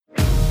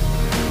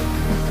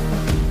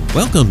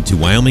Welcome to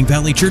Wyoming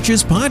Valley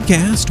Church's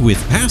podcast with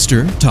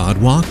Pastor Todd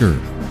Walker.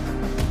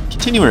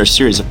 Continuing our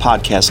series of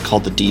podcasts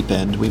called The Deep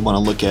End, we want to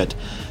look at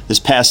this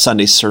past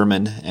Sunday's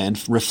sermon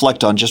and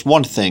reflect on just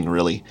one thing,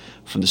 really,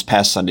 from this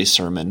past Sunday's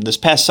sermon. This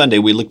past Sunday,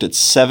 we looked at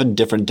 7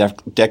 different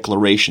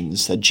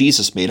declarations that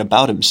Jesus made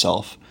about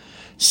himself.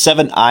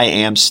 7 I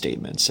am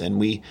statements, and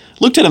we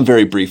looked at them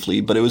very briefly,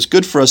 but it was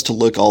good for us to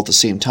look all at the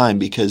same time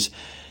because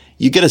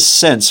you get a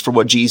sense for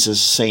what Jesus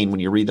is saying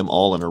when you read them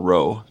all in a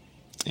row.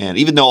 And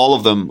even though all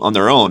of them on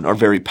their own are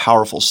very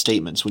powerful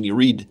statements, when you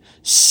read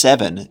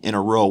 7 in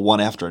a row, one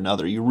after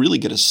another, you really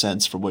get a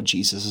sense for what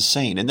Jesus is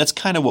saying. And that's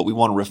kind of what we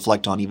want to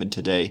reflect on even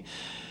today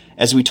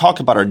as we talk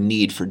about our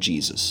need for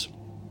Jesus.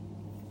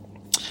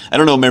 I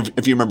don't know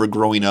if you remember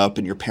growing up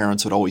and your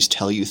parents would always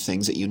tell you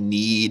things that you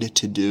need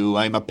to do.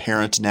 I'm a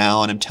parent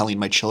now and I'm telling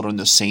my children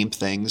the same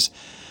things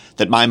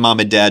that my mom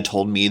and dad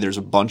told me. There's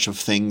a bunch of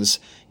things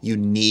you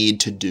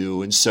need to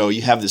do. And so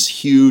you have this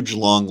huge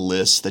long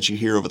list that you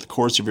hear over the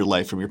course of your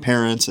life from your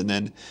parents, and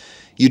then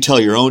you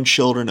tell your own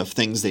children of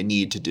things they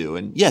need to do.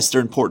 And yes,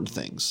 they're important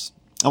things.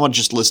 I want to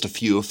just list a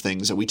few of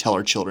things that we tell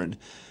our children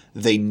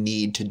they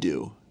need to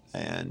do.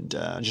 And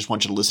I just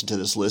want you to listen to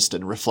this list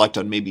and reflect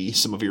on maybe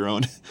some of your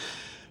own.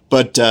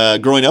 But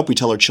growing up, we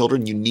tell our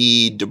children, you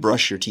need to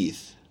brush your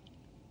teeth.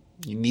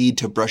 You need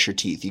to brush your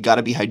teeth. You got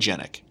to be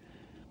hygienic.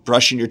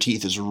 Brushing your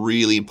teeth is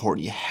really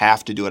important. You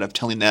have to do it. I'm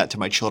telling that to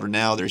my children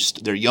now.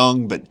 They're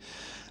young, but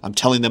I'm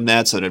telling them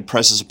that so that it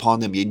impresses upon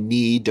them. You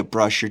need to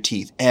brush your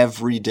teeth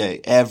every day,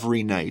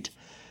 every night.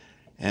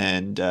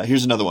 And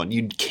here's another one.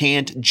 You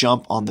can't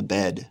jump on the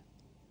bed.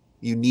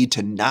 You need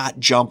to not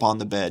jump on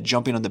the bed.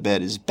 Jumping on the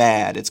bed is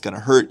bad. It's going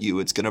to hurt you.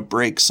 It's going to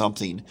break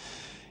something.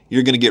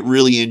 You're going to get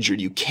really injured.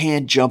 You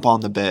can't jump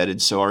on the bed.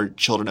 And so our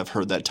children have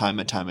heard that time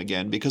and time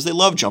again because they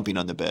love jumping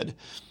on the bed.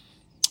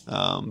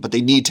 But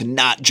they need to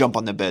not jump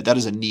on the bed. That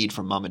is a need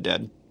from mom and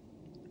dad.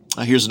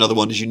 Here's another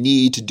one, is you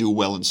need to do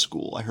well in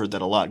school. I heard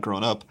that a lot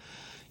growing up.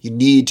 You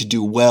need to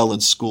do well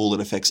in school. It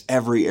affects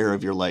every area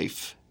of your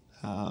life.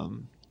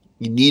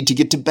 You need to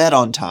get to bed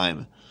on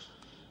time.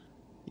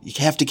 You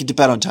have to get to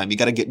bed on time. You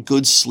got to get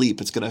good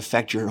sleep. It's going to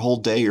affect your whole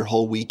day, your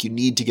whole week. You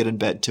need to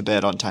get to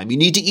bed on time. You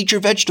need to eat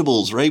your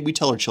vegetables, right? We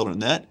tell our children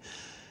that.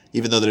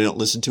 Even though they don't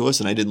listen to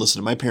us, and I didn't listen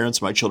to my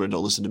parents, my children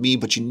don't listen to me,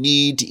 but you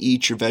need to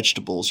eat your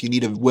vegetables. You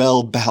need a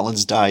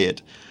well-balanced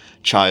diet,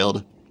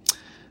 child.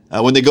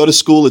 When they go to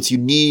school, it's you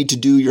need to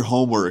do your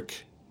homework.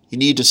 You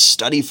need to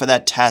study for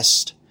that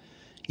test.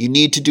 You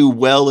need to do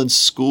well in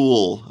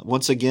school.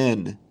 Once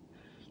again,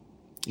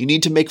 you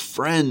need to make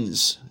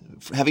friends.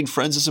 Having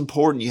friends is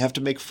important. You have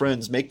to make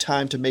friends. Make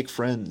time to make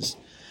friends.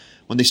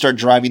 When they start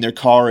driving their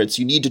car, it's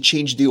you need to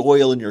change the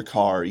oil in your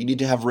car. You need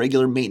to have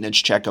regular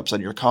maintenance checkups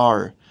on your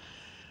car.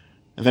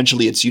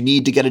 Eventually, it's you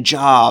need to get a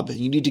job.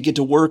 You need to get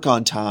to work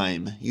on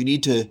time. You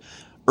need to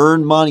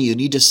earn money. You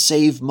need to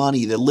save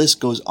money. The list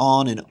goes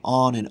on and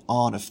on and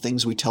on of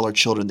things we tell our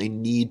children they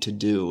need to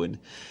do. And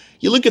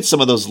you look at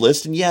some of those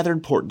lists, and yeah, they're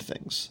important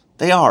things.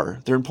 They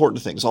are. They're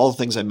important things. All the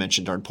things I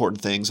mentioned are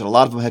important things, and a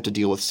lot of them have to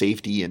deal with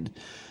safety and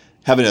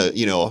having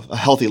a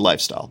healthy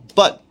lifestyle.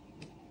 But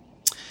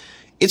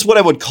it's what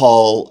I would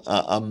call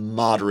a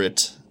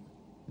moderate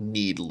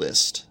need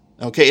list.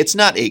 Okay, it's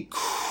not a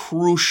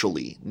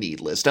crucially need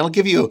list. And I'll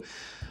give you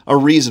a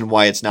reason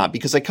why it's not,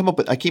 because I came up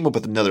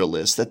with another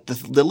list. That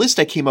the list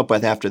I came up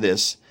with after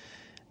this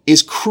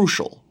is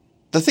crucial.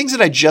 The things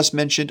that I just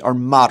mentioned are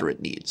moderate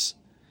needs.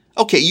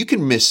 Okay, you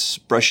can miss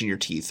brushing your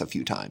teeth a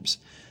few times,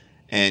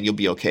 and you'll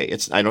be okay.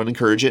 I don't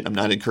encourage it. I'm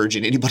not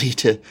encouraging anybody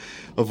to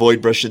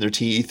avoid brushing their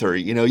teeth, or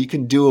you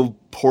can do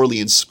poorly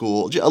in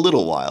school a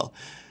little while.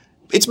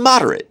 It's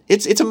moderate.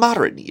 It's a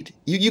moderate need.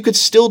 You could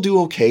still do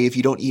okay if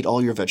you don't eat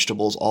all your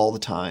vegetables all the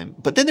time.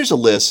 But then there's a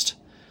list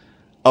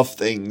of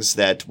things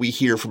that we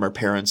hear from our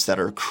parents that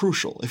are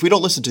crucial. If we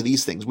don't listen to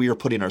these things, we are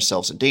putting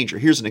ourselves in danger.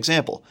 Here's an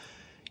example.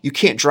 You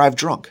can't drive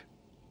drunk.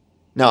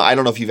 Now, I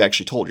don't know if you've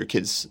actually told your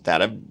kids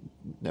that. I've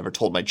never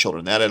told my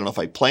children that. I don't know if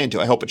I plan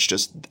to. I hope it's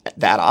just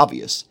that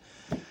obvious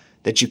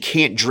that you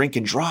can't drink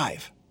and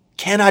drive.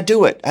 Cannot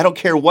do it. I don't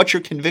care what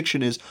your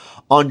conviction is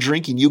on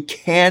drinking. You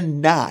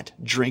cannot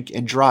drink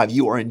and drive.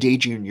 You are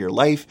endangering your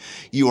life.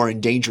 You are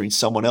endangering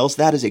someone else.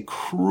 That is a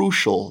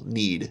crucial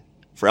need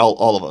for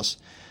all of us.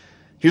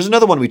 Here's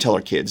another one we tell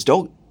our kids.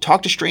 Don't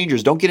talk to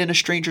strangers. Don't get in a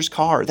stranger's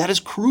car. That is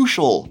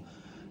crucial.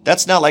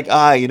 That's not like,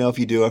 if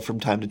you do it from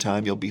time to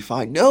time, you'll be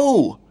fine.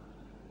 No.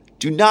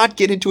 Do not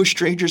get into a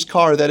stranger's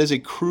car. That is a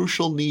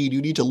crucial need.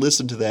 You need to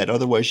listen to that.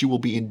 Otherwise, you will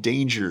be in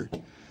danger.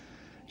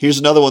 Here's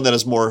another one that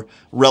is more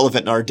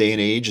relevant in our day and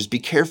age is be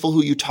careful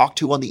who you talk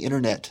to on the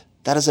internet.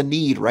 That is a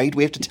need, right?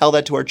 We have to tell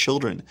that to our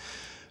children.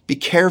 Be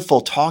careful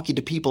talking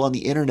to people on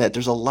the internet.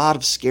 There's a lot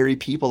of scary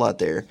people out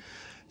there.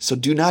 So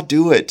do not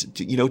do it.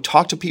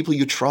 Talk to people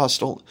you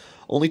trust.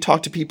 Only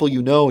talk to people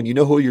you know and you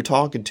know who you're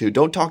talking to.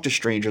 Don't talk to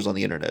strangers on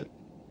the internet.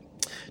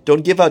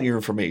 Don't give out your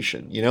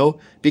information.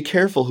 Be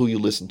careful who you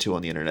listen to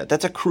on the internet.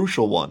 That's a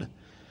crucial one.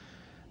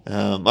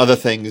 Other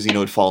things,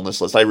 would fall on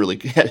this list. I really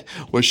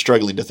was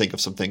struggling to think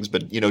of some things,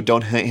 but,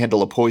 don't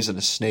handle a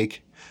poisonous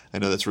snake I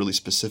know that's really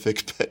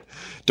specific, but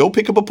don't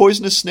pick up a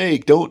poisonous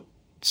snake. Don't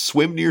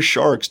swim near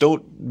sharks.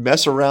 Don't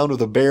mess around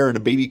with a bear and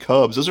a baby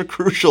cubs. Those are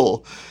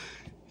crucial.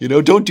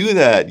 Don't do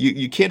that.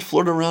 You can't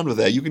flirt around with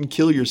that. You can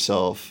kill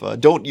yourself.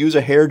 Don't use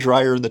a hair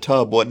dryer in the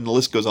tub. And the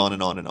list goes on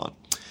and on and on.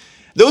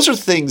 Those are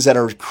things that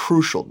are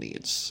crucial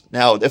needs.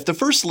 Now, if the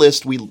first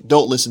list, we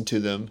don't listen to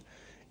them,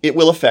 it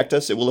will affect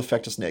us. It will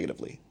affect us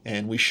negatively.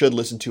 And we should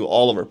listen to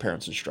all of our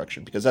parents'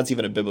 instruction because that's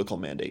even a biblical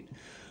mandate.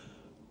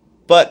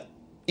 But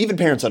even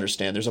parents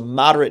understand there's a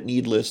moderate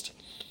need list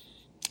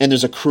and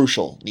there's a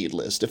crucial need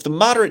list. If the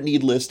moderate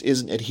need list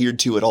isn't adhered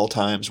to at all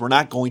times, we're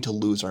not going to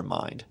lose our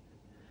mind.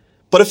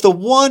 But if the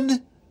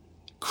one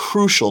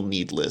crucial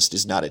need list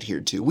is not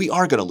adhered to, we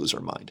are going to lose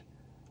our mind.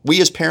 We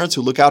as parents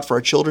who look out for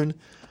our children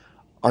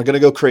are going to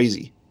go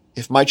crazy.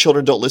 If my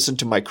children don't listen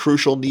to my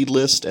crucial need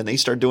list and they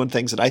start doing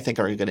things that I think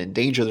are going to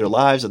endanger their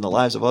lives and the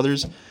lives of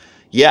others,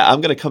 yeah,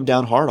 I'm going to come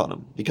down hard on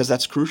them because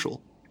that's crucial.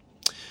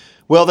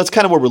 Well, that's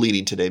kind of where we're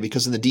leading today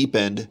because in the deep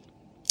end,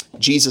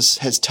 Jesus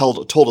has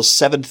told us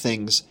 7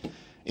 things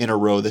in a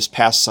row this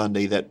past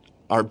Sunday that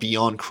are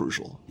beyond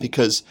crucial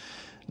because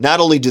not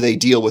only do they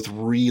deal with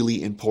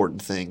really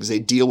important things, they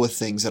deal with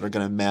things that are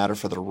going to matter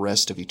for the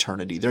rest of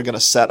eternity. They're going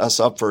to set us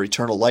up for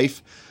eternal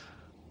life.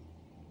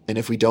 And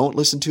if we don't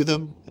listen to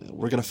them,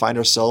 we're going to find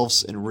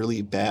ourselves in a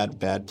really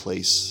bad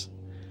place.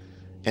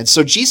 And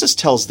so Jesus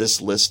tells this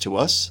list to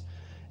us,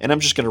 and I'm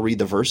just going to read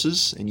the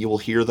verses, and you will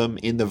hear them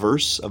in the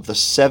verse of the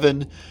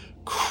 7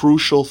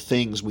 crucial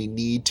things we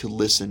need to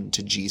listen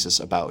to Jesus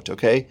about,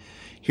 okay?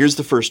 Here's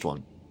the first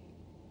one.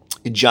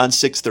 In John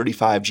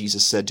 6:35,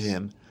 Jesus said to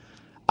him,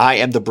 I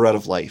am the bread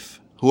of life.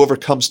 Whoever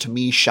comes to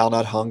me shall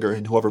not hunger,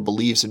 and whoever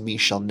believes in me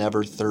shall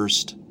never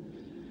thirst.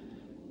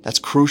 That's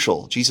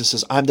crucial. Jesus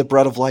says, I'm the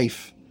bread of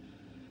life.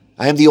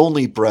 I am the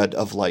only bread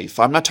of life.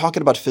 I'm not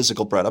talking about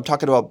physical bread. I'm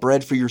talking about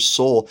bread for your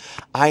soul.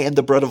 I am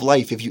the bread of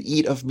life. If you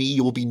eat of me,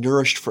 you will be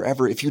nourished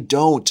forever. If you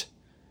don't,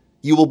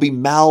 you will be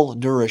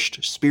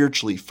malnourished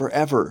spiritually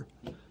forever.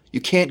 You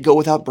can't go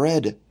without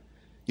bread.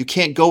 You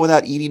can't go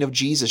without eating of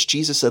Jesus.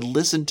 Jesus said,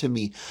 listen to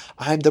me.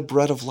 I'm the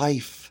bread of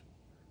life.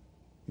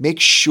 Make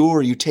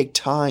sure you take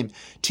time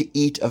to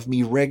eat of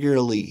me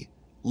regularly.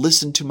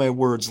 Listen to my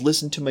words.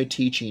 Listen to my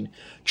teaching.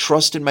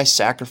 Trust in my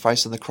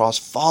sacrifice on the cross.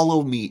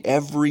 Follow me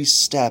every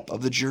step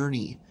of the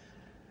journey.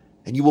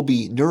 And you will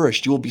be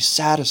nourished. You will be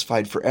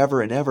satisfied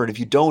forever and ever. And if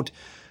you don't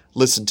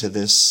listen to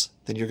this,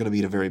 then you're going to be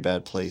in a very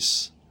bad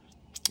place.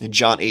 In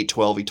John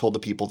 8:12, he told the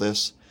people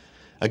this.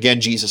 Again,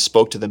 Jesus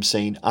spoke to them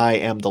saying, I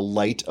am the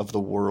light of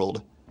the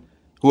world.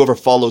 Whoever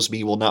follows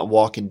me will not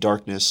walk in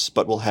darkness,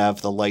 but will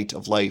have the light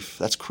of life.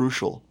 That's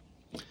crucial.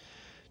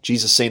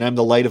 Jesus saying, I'm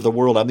the light of the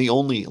world. I'm the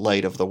only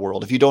light of the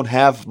world. If you don't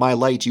have my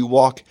light, you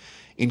walk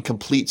in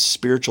complete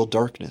spiritual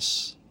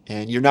darkness.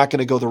 And you're not going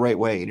to go the right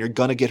way. And you're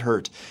going to get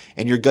hurt.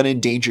 And you're going to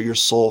endanger your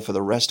soul for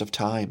the rest of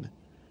time.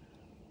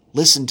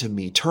 Listen to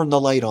me. Turn the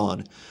light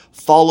on.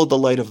 Follow the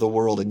light of the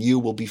world and you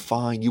will be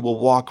fine. You will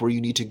walk where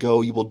you need to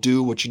go. You will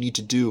do what you need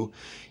to do.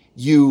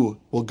 You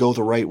will go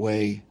the right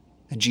way.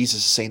 And Jesus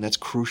is saying that's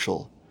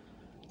crucial.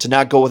 To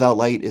not go without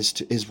light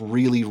is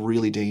really,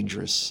 really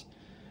dangerous.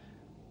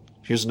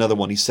 Here's another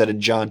one. He said in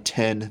John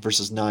 10,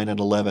 verses 9 and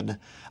 11,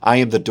 I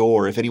am the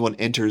door. If anyone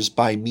enters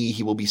by me,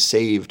 he will be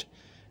saved,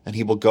 and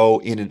he will go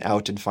in and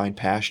out and find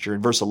pasture.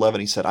 In verse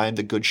 11, he said, I am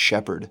the good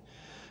shepherd.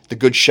 The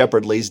good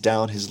shepherd lays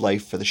down his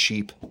life for the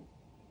sheep.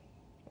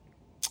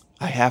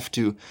 I have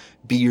to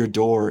be your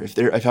door.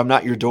 If I'm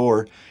not your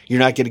door, you're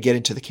not going to get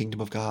into the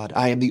kingdom of God.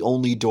 I am the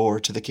only door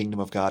to the kingdom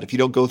of God. If you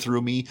don't go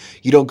through me,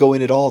 you don't go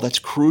in at all. That's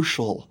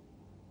crucial.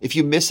 If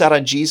you miss out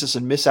on Jesus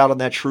and miss out on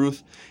that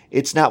truth,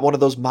 it's not one of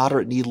those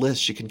moderate need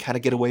lists you can kind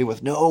of get away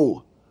with.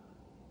 No.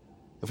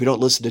 If we don't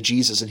listen to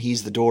Jesus and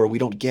he's the door, we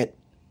don't get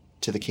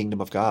to the kingdom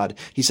of God.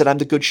 He said, I'm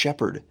the good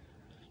shepherd.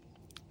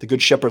 The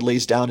good shepherd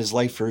lays down his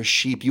life for his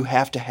sheep. You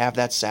have to have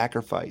that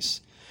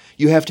sacrifice.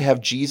 You have to have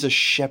Jesus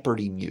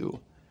shepherding you.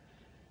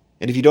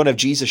 And if you don't have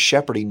Jesus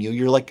shepherding you,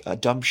 you're like a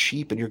dumb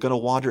sheep and you're going to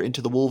wander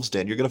into the wolves'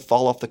 den. You're going to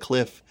fall off the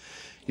cliff.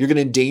 You're going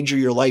to endanger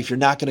your life. You're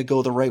not going to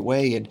go the right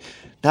way. And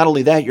not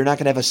only that, you're not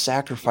going to have a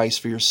sacrifice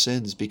for your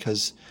sins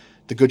because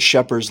the good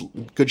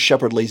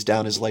shepherd lays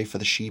down his life for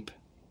the sheep.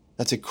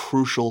 That's a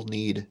crucial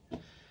need.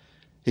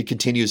 He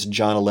continues in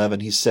John 11.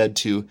 He said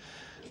to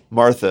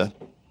Martha,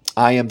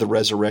 I am the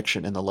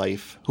resurrection and the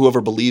life. Whoever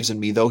believes in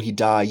me, though he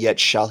die, yet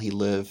shall he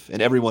live.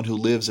 And everyone who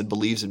lives and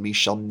believes in me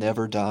shall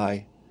never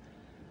die.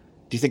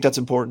 Do you think that's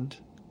important?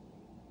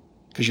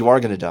 Because you are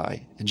going to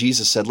die. And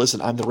Jesus said,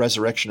 listen, I'm the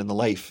resurrection and the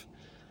life.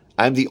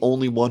 I'm the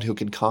only one who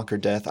can conquer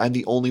death. I'm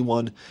the only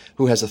one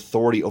who has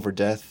authority over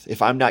death.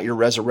 If I'm not your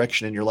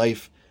resurrection in your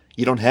life,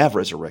 you don't have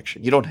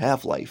resurrection. You don't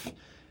have life.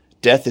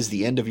 Death is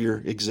the end of your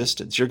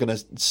existence. You're going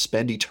to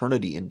spend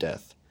eternity in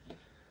death.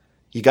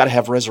 You got to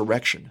have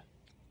resurrection.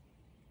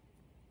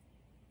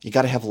 You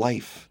got to have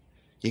life.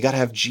 You got to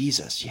have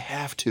Jesus. You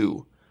have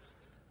to.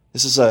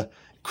 This is a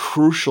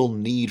crucial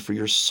need for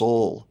your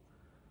soul.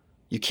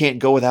 You can't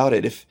go without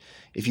it.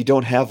 If you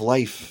don't have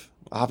life,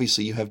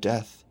 obviously you have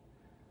death.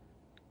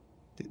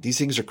 These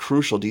things are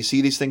crucial. Do you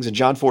see these things? In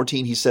John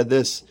 14, he said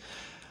this,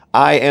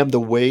 I am the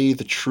way,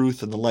 the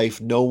truth, and the life.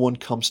 No one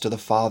comes to the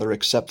Father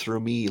except through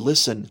me.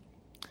 Listen,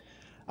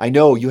 I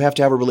know you have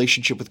to have a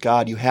relationship with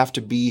God. You have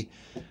to be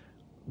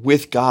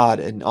with God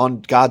and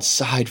on God's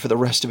side for the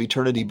rest of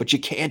eternity, but you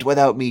can't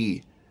without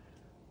me.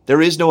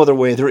 There is no other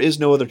way. There is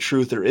no other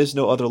truth. There is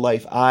no other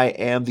life. I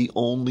am the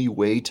only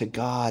way to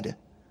God.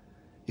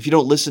 If you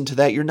don't listen to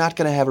that, you're not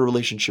going to have a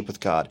relationship with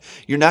God.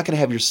 You're not going to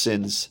have your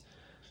sins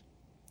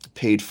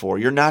paid for.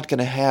 You're not going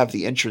to have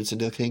the entrance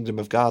into the kingdom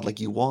of God like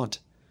you want.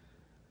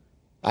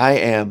 I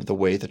am the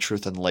way, the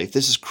truth, and the life.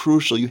 This is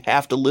crucial. You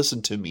have to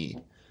listen to me.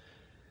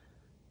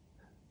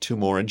 Two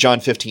more. In John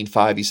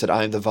 15:5, he said,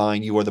 I am the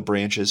vine, you are the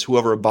branches.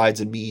 Whoever abides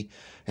in me,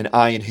 and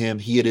I in him,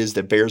 he it is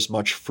that bears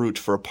much fruit.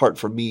 For apart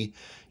from me,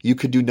 you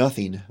could do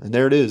nothing. And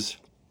there it is.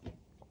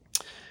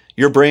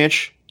 Your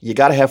branch, you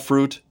got to have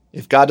fruit.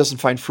 If God doesn't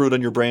find fruit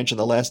on your branch on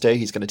the last day,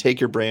 he's going to take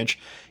your branch,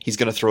 he's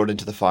going to throw it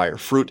into the fire.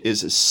 Fruit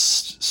is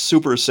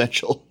super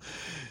essential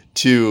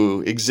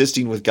to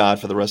existing with God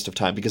for the rest of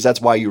time, because that's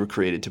why you were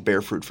created, to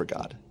bear fruit for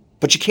God.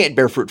 But you can't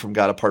bear fruit from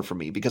God apart from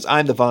me, because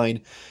I'm the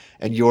vine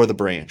and you're the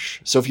branch.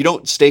 So if you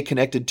don't stay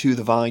connected to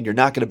the vine, you're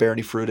not going to bear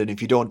any fruit. And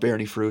if you don't bear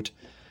any fruit,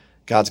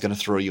 God's going to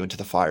throw you into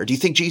the fire. Do you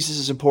think Jesus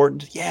is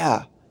important?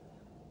 Yeah.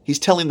 He's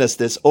telling us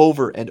this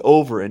over and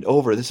over and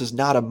over. This is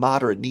not a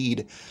moderate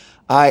need.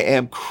 I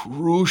am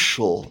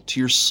crucial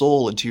to your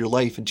soul and to your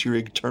life and to your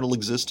eternal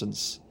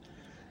existence.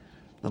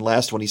 And the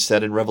last one he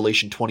said in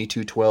Revelation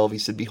 22:12, he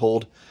said,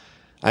 behold,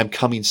 I am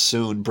coming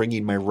soon,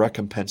 bringing my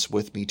recompense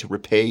with me to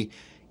repay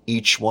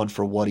each one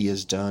for what he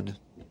has done.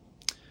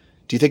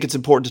 Do you think it's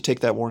important to take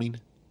that warning? Do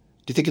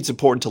you think it's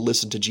important to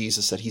listen to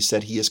Jesus, that he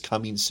said he is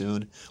coming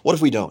soon? What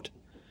if we don't?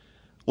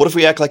 What if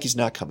we act like he's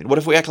not coming? What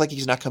if we act like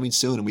he's not coming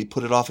soon and we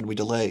put it off and we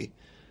delay?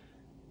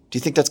 Do you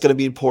think that's going to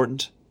be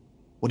important?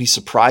 When he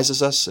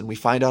surprises us and we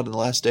find out in the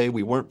last day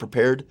we weren't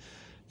prepared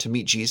to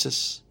meet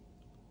Jesus,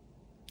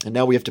 and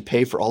now we have to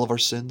pay for all of our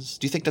sins?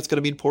 Do you think that's going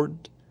to be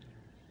important?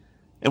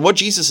 And what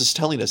Jesus is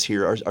telling us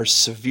here are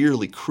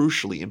severely,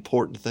 crucially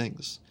important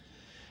things.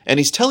 And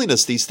he's telling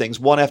us these things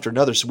one after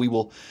another so we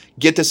will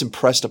get this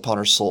impressed upon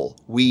our soul.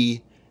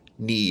 We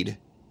need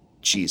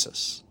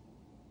Jesus.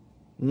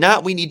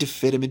 Not we need to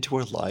fit him into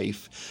our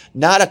life.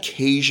 Not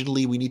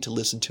occasionally we need to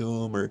listen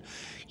to him or,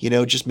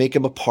 just make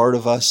him a part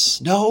of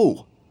us.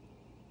 No.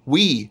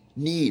 We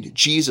need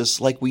Jesus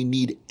like we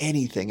need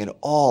anything and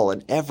all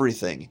and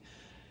everything.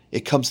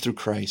 It comes through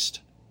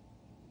Christ.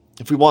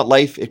 If we want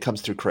life, it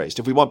comes through Christ.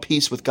 If we want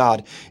peace with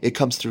God, it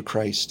comes through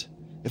Christ.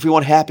 If we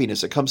want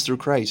happiness, it comes through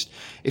Christ.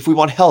 If we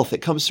want health,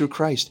 it comes through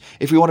Christ.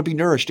 If we want to be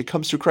nourished, it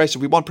comes through Christ.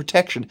 If we want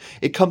protection,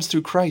 it comes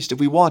through Christ. If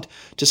we want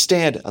to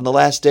stand on the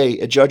last day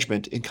at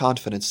judgment in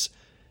confidence,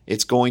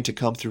 it's going to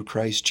come through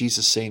Christ.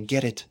 Jesus saying,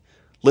 get it.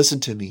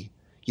 Listen to me.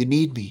 You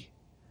need me.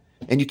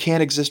 And you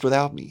can't exist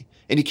without me.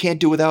 And you can't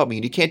do without me.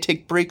 And you can't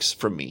take breaks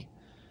from me.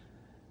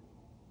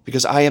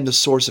 Because I am the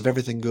source of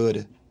everything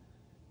good.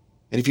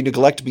 And if you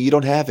neglect me, you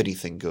don't have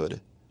anything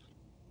good.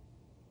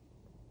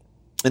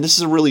 And this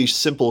is a really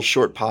simple,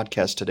 short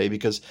podcast today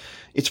because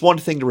it's one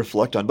thing to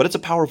reflect on, but it's a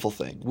powerful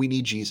thing. We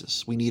need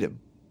Jesus. We need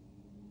him.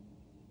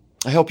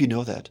 I hope you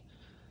know that.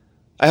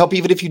 I hope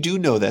even if you do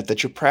know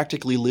that you're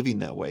practically living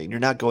that way and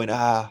you're not going,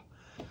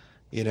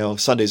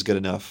 Sunday's good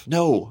enough.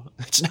 No,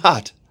 it's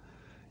not.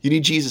 You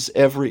need Jesus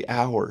every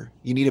hour.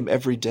 You need him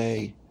every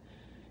day.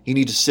 You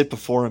need to sit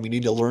before him. You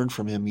need to learn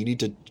from him. You need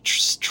to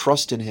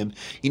trust in him.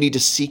 You need to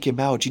seek him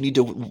out. You need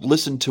to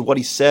listen to what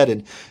he said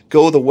and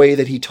go the way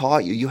that he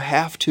taught you. You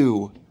have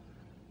to.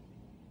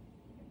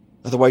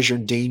 Otherwise, you're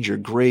in danger,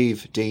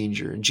 grave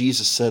danger. And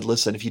Jesus said,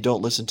 listen, if you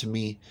don't listen to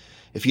me,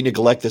 if you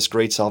neglect this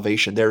great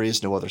salvation, there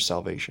is no other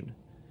salvation.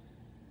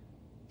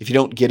 If you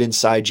don't get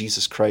inside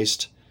Jesus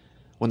Christ,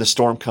 when the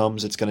storm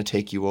comes, it's going to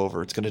take you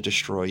over. It's going to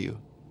destroy you.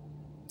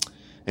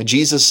 And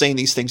Jesus is saying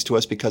these things to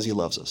us because he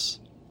loves us.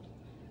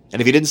 And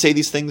if he didn't say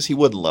these things, he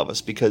wouldn't love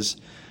us, because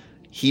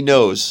he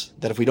knows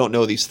that if we don't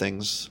know these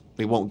things,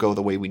 we won't go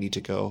the way we need to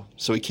go.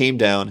 So he came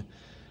down,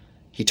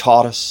 he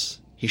taught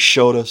us, he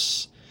showed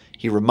us,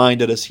 he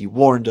reminded us, he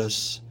warned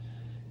us,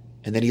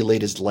 and then he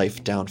laid his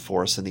life down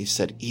for us and he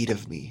said, eat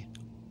of me.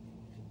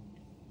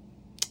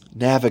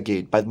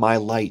 Navigate by my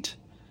light.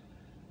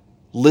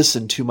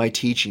 Listen to my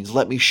teachings.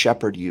 Let me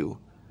shepherd you.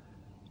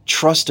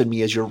 Trust in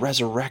me as your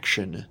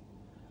resurrection.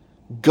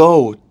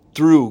 Go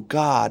through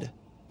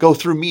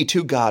me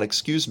to God,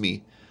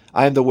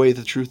 I am the way,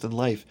 the truth, and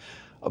life.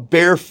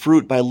 Bear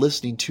fruit by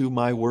listening to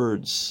my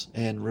words,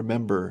 and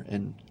remember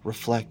and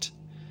reflect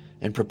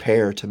and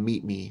prepare to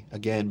meet me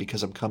again,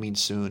 because I'm coming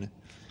soon.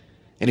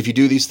 And if you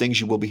do these things,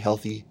 you will be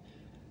healthy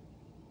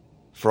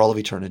for all of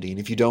eternity. And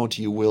if you don't,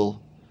 you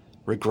will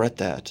regret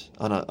that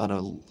on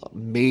a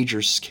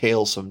major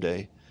scale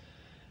someday.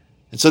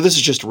 And so this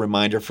is just a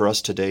reminder for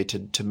us today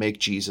to make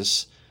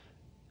Jesus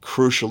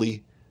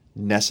crucially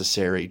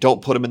necessary.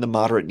 Don't put him in the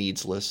moderate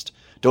needs list.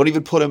 Don't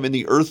even put him in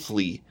the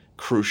earthly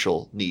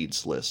crucial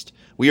needs list.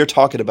 We are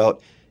talking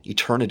about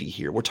eternity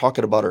here. We're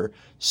talking about our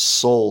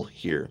soul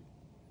here.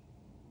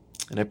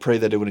 And I pray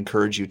that it would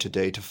encourage you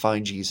today to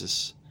find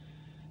Jesus,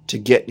 to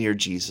get near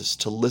Jesus,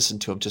 to listen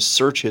to him, to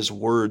search his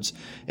words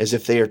as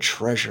if they are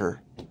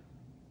treasure,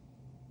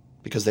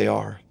 because they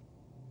are.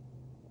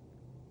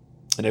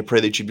 And I pray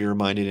that you'd be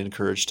reminded and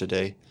encouraged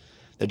today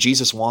that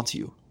Jesus wants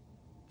you.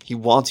 He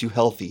wants you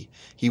healthy.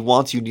 He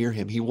wants you near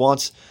him. He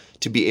wants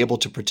to be able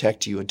to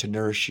protect you and to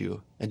nourish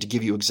you and to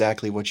give you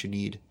exactly what you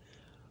need.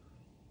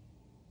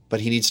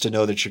 But he needs to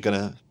know that you're going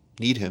to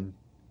need him.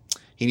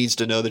 He needs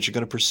to know that you're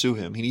going to pursue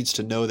him. He needs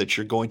to know that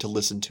you're going to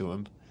listen to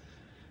him.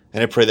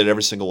 And I pray that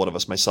every single one of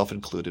us, myself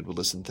included, would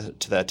listen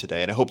to that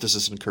today. And I hope this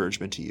is an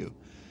encouragement to you.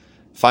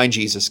 Find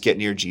Jesus, get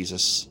near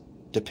Jesus,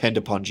 depend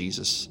upon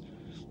Jesus,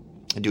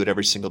 and do it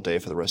every single day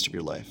for the rest of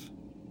your life.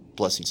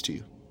 Blessings to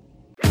you.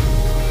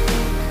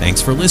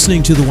 Thanks for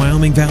listening to the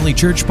Wyoming Valley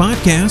Church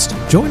podcast.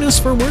 Join us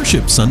for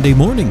worship Sunday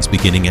mornings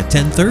beginning at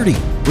 10:30.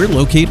 We're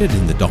located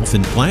in the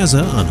Dolphin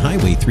Plaza on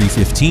Highway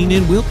 315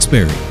 in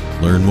Wilkes-Barre.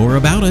 Learn more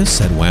about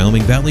us at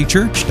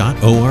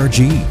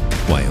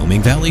wyomingvalleychurch.org.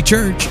 Wyoming Valley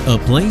Church, a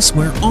place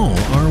where all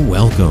are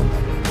welcome.